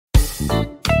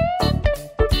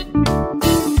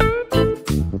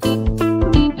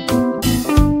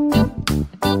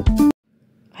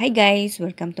Hi guys!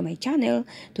 Welcome to my channel.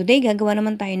 Today gagawa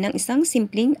naman tayo ng isang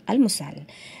simpleng almusal.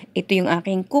 Ito yung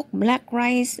aking cooked black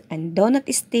rice and donut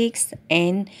sticks,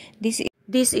 and this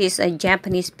is a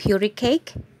Japanese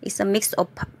Furikake. It's a mix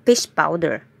of fish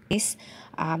powder. This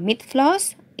meat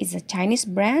floss is a Chinese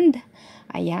brand.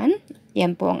 Ayan,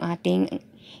 yan po ang ating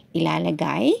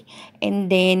ilalagay. And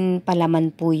then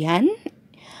palaman po yan.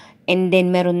 And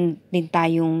then meron din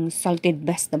tayong salted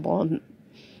vegetable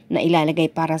na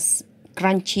ilalagay para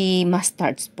crunchy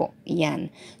mustards po.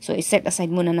 Yan. So, iset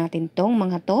aside muna natin tong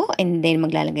mga to. And then,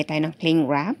 maglalagay tayo ng cling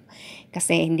wrap.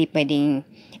 Kasi, hindi pwedeng...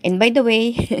 And by the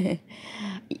way,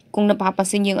 kung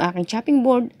napapansin niyo yung aking chopping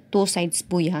board, 2 sides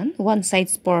po yan. 1 side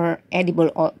for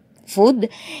edible food.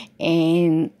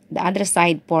 And the other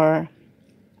side for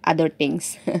other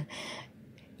things.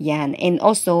 Yan. And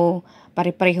also,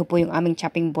 pare-pareho po yung aming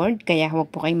chopping board, kaya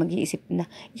huwag po kayong mag-iisip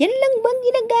na, yan lang bang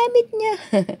ginagamit niya?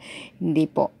 Hindi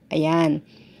po. Ayan.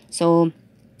 So,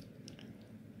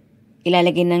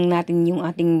 ilalagay lang natin yung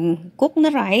ating cooked na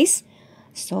rice.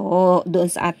 So, doon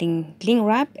sa ating cling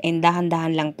wrap, and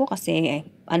dahan-dahan lang po kasi,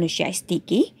 ano siya,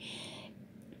 sticky.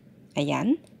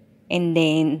 Ayan. And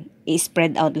then,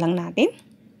 i-spread out lang natin.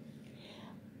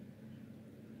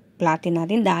 Platin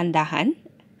natin, dahan-dahan.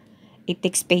 It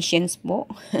takes patience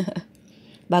po.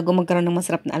 Bago magkaroon ng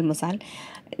masarap na almusal.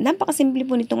 Napakasimple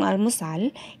po nitong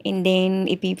almusal. And then,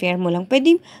 i-prepare mo lang.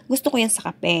 Pwede, gusto ko yan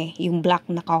sa kape. Yung black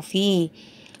na coffee.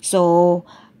 So,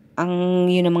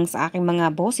 yun namang sa aking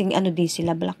mga bossing, ano din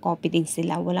sila, black coffee din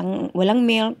sila. Walang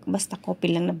milk, basta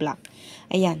coffee lang na black.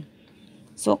 Ayan.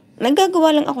 So,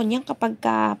 nagagawa lang ako niyan kapag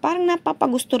parang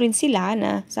napapagusto rin sila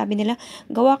na sabi nila,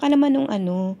 gawa ka naman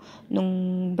nung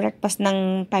breakfast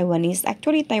ng Taiwanese.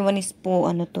 Actually, Taiwanese po,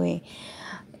 to eh.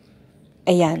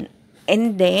 Ayan.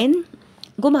 And then,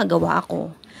 gumagawa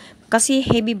ako. Kasi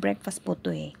heavy breakfast po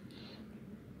to eh.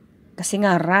 Kasi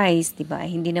nga rice, diba?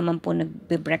 Hindi naman po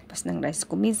nagbe-breakfast ng rice.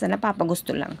 Kung minsan,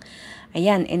 napapagusto lang.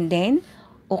 Ayan. And then,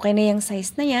 okay na yung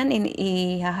size na yan. And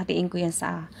ihahatiin ko yan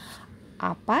sa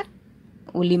 4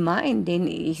 o 5. And then,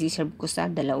 isi-serve ko sa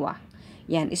 2.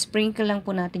 Yan. Sprinkle lang po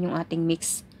natin yung ating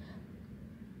mix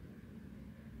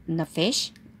na fish.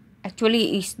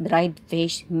 Actually, is dried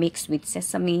fish mixed with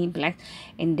sesame, black,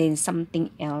 and then something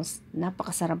else.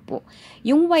 Napakasarap po.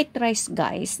 Yung white rice,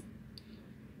 guys,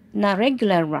 na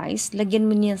regular rice, lagyan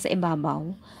mo niyan sa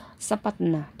ibabaw. Sapat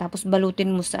na. Tapos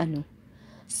balutin mo sa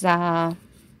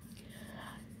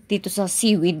dito sa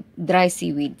seaweed, dry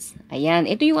seaweeds. Ayan.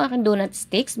 Ito yung aking donut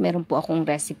sticks. Meron po akong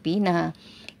recipe na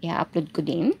i-upload ko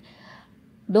din.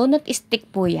 Donut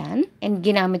stick po yan, and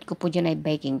ginamit ko po dyan ay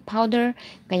baking powder,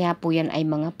 kaya po yan ay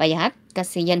mga payat,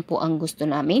 kasi yan po ang gusto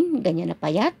namin, ganyan na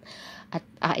payat, at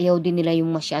ayaw din nila yung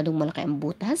masyadong malaki ang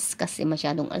butas, kasi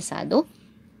masyadong alsado.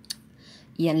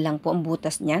 Yan lang po ang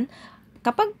butas niyan.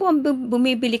 Kapag po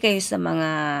bumibili kayo sa mga,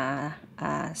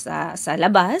 sa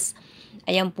labas,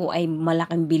 ayan po ay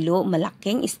malaking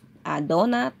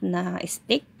donut na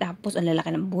stick, tapos ang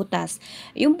lalaki ng butas.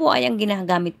 Yung po ay ang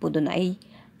ginagamit po doon ay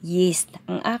yeast.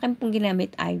 Ang akin pong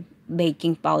ginamit ay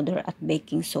baking powder at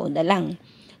baking soda lang.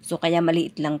 So, kaya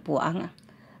maliit lang po ang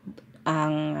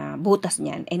butas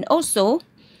niyan. And also,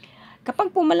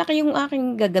 kapag po malaki yung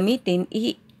aking gagamitin,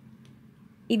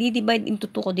 i-divide into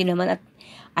 2 ko din naman at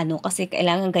kasi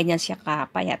kailangan ganyan siya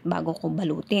kapayat bago ko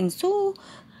balutin. So,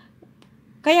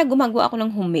 kaya gumagawa ako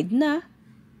ng homemade na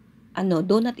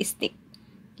donut stick.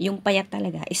 Yung payat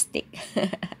talaga, stick.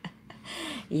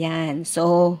 Yan.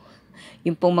 So,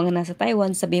 yung pong mga nasa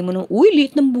Taiwan, sabihin mo uy,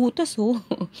 liit ng butas, oh.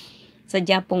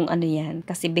 Sadya pong yan,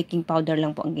 kasi baking powder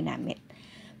lang po ang ginamit.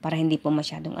 Para hindi po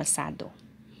masyadong alsado.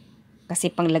 Kasi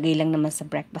panglagay lang naman sa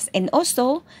breakfast. And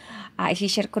also,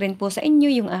 isi-share ko rin po sa inyo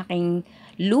yung aking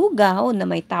lugaw na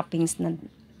may toppings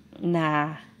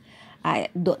na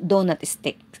donut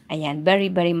stick. Ayan,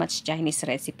 very, very much Chinese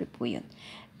recipe po yun.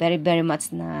 Very, very much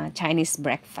na Chinese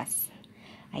breakfast.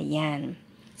 Ayan.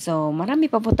 So, marami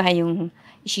pa po tayong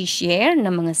i-share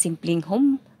na mga simpleng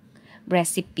home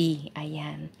recipe.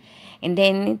 Ayan. And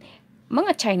then,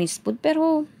 mga Chinese food.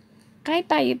 Pero, kahit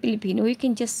tayo Pilipino, we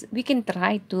can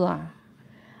try to,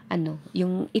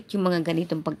 yung mga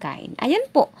ganitong pagkain. Ayan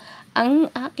po,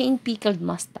 ang aking pickled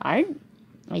mustard.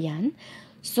 Ayan.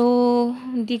 So,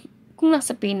 kung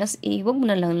nasa Pinas, wag mo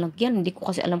na lang lagyan. Hindi ko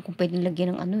kasi alam kung pwedeng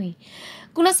lagyan ng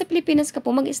Kung nasa Pilipinas ka po,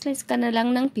 mag-slice ka na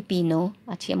lang ng pipino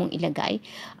at siya mong ilagay.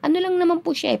 Lang naman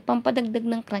po siya pampadagdag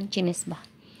ng crunchiness ba?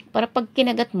 Para pag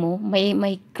kinagat mo, may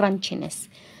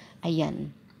crunchiness.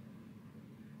 Ayan.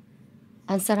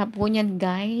 Ang sarap po niyan,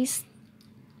 guys.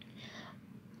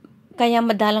 Kaya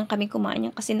madalang kami kumain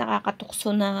yan kasi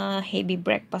nakakatukso na heavy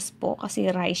breakfast po kasi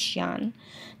rice yan.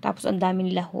 Tapos ang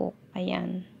daming lahok.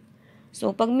 Ayan.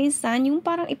 So, pag minsan, yung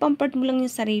parang ipampart mo lang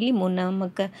yung sarili mo na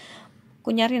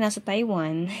kunyari nasa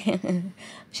Taiwan,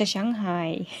 sa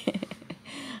Shanghai.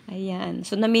 Ayan.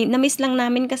 So, namiss lang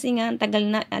namin kasi nga, tagal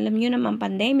na, alam nyo naman,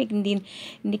 pandemic,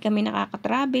 hindi kami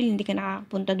nakaka-travel, hindi ka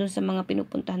nakakapunta dun sa mga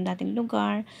pinupuntahan dating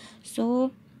lugar.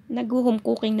 So, nag-home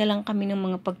cooking na lang kami ng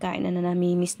mga pagkain na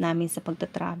nami-miss namin sa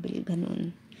pagta-travel,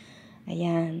 ganun.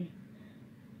 Ayan.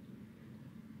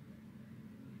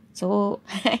 So,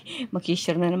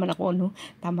 mag-share na naman ako, no?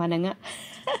 Tama na nga.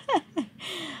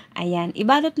 Ayan,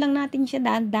 ibalot lang natin siya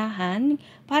dahan-dahan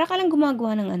para ka lang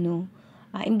gumagawa ng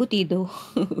embutido.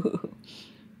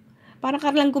 Para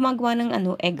ka lang gumagawa ng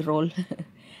egg roll.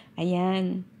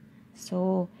 Ayan.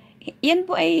 So, yan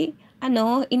po ay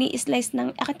ini-slice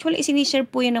ng, actually isinishare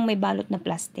po yan ng may balot na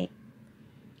plastic.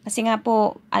 Kasi nga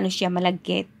po, siya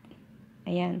malagkit.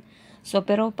 Ayan. So,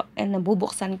 pero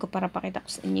nabubuksan ko para pakita ko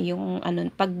sa inyo yung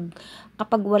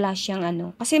kapag wala siyang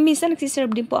kasi minsan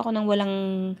nagsiserve din po ako ng walang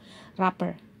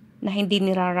wrapper na hindi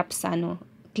nirarap sa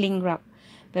cling wrap.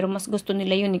 Pero mas gusto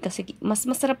nila yun kasi mas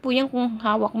masarap po yan kung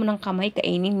hawak mo ng kamay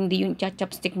kainin, hindi yung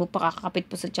chopstick mo pakakapit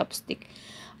po sa chopstick.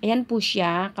 Ayan po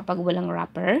siya kapag walang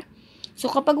wrapper. So,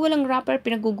 kapag walang wrapper,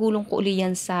 pinagugulong ko uli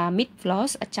yan sa meat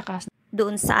floss at saka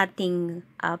doon sa ating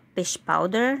fish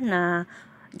powder na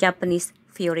Japanese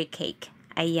Furikake.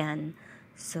 Ayan.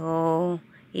 So,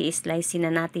 i-slice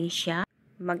na natin siya.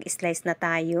 Mag-slice na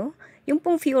tayo. Yung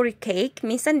pong Furikake,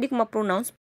 minsan hindi ko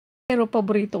ma-pronounce. Pero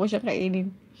paborito ko siya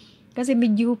kainin. Kasi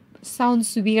medyo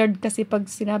sounds weird kasi pag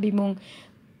sinabi mong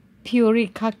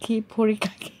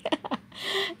Furikake.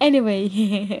 Anyway,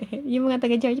 yung mga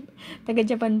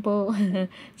taga-Japan po,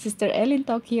 Sister Ellen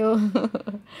Tokyo.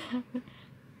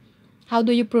 How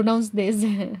do you pronounce this?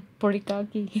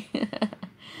 Furikake.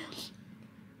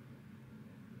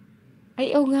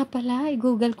 Ay, nga pala.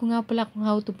 I-google ko nga pala kung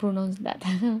how to pronounce that.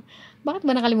 Bakit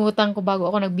ba nakalimutan ko bago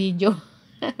ako nag-video?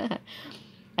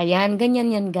 Ayan, ganyan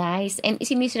yan guys. And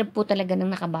isinisirap po talaga ng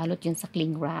nakabalot yun sa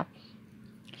cling wrap.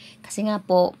 Kasi nga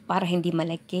po, para hindi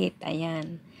malagkit.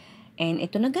 Ayan. And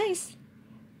ito na guys.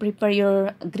 Prepare your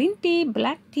green tea,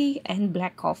 black tea, and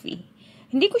black coffee.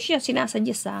 Hindi ko siya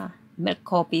sinasadya sa milk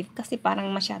coffee kasi parang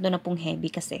masyado na pong heavy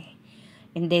kasi.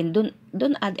 And then,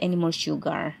 don't add any more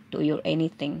sugar to your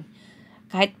anything.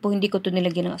 Kahit po hindi ko ito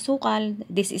nilagyan ng asukal,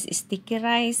 this is sticky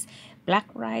rice,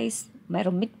 black rice,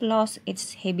 mayroong meat floss,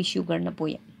 it's heavy sugar na po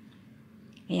yan.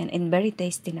 Ayan, and very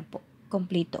tasty na po.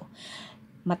 Kompleto.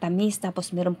 Matamis,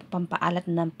 tapos meron po pampaalat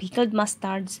ng pickled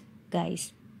mustards.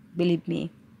 Guys, believe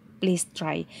me, please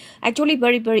try. Actually,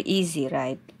 very, very easy,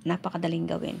 right?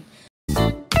 Napakadaling gawin.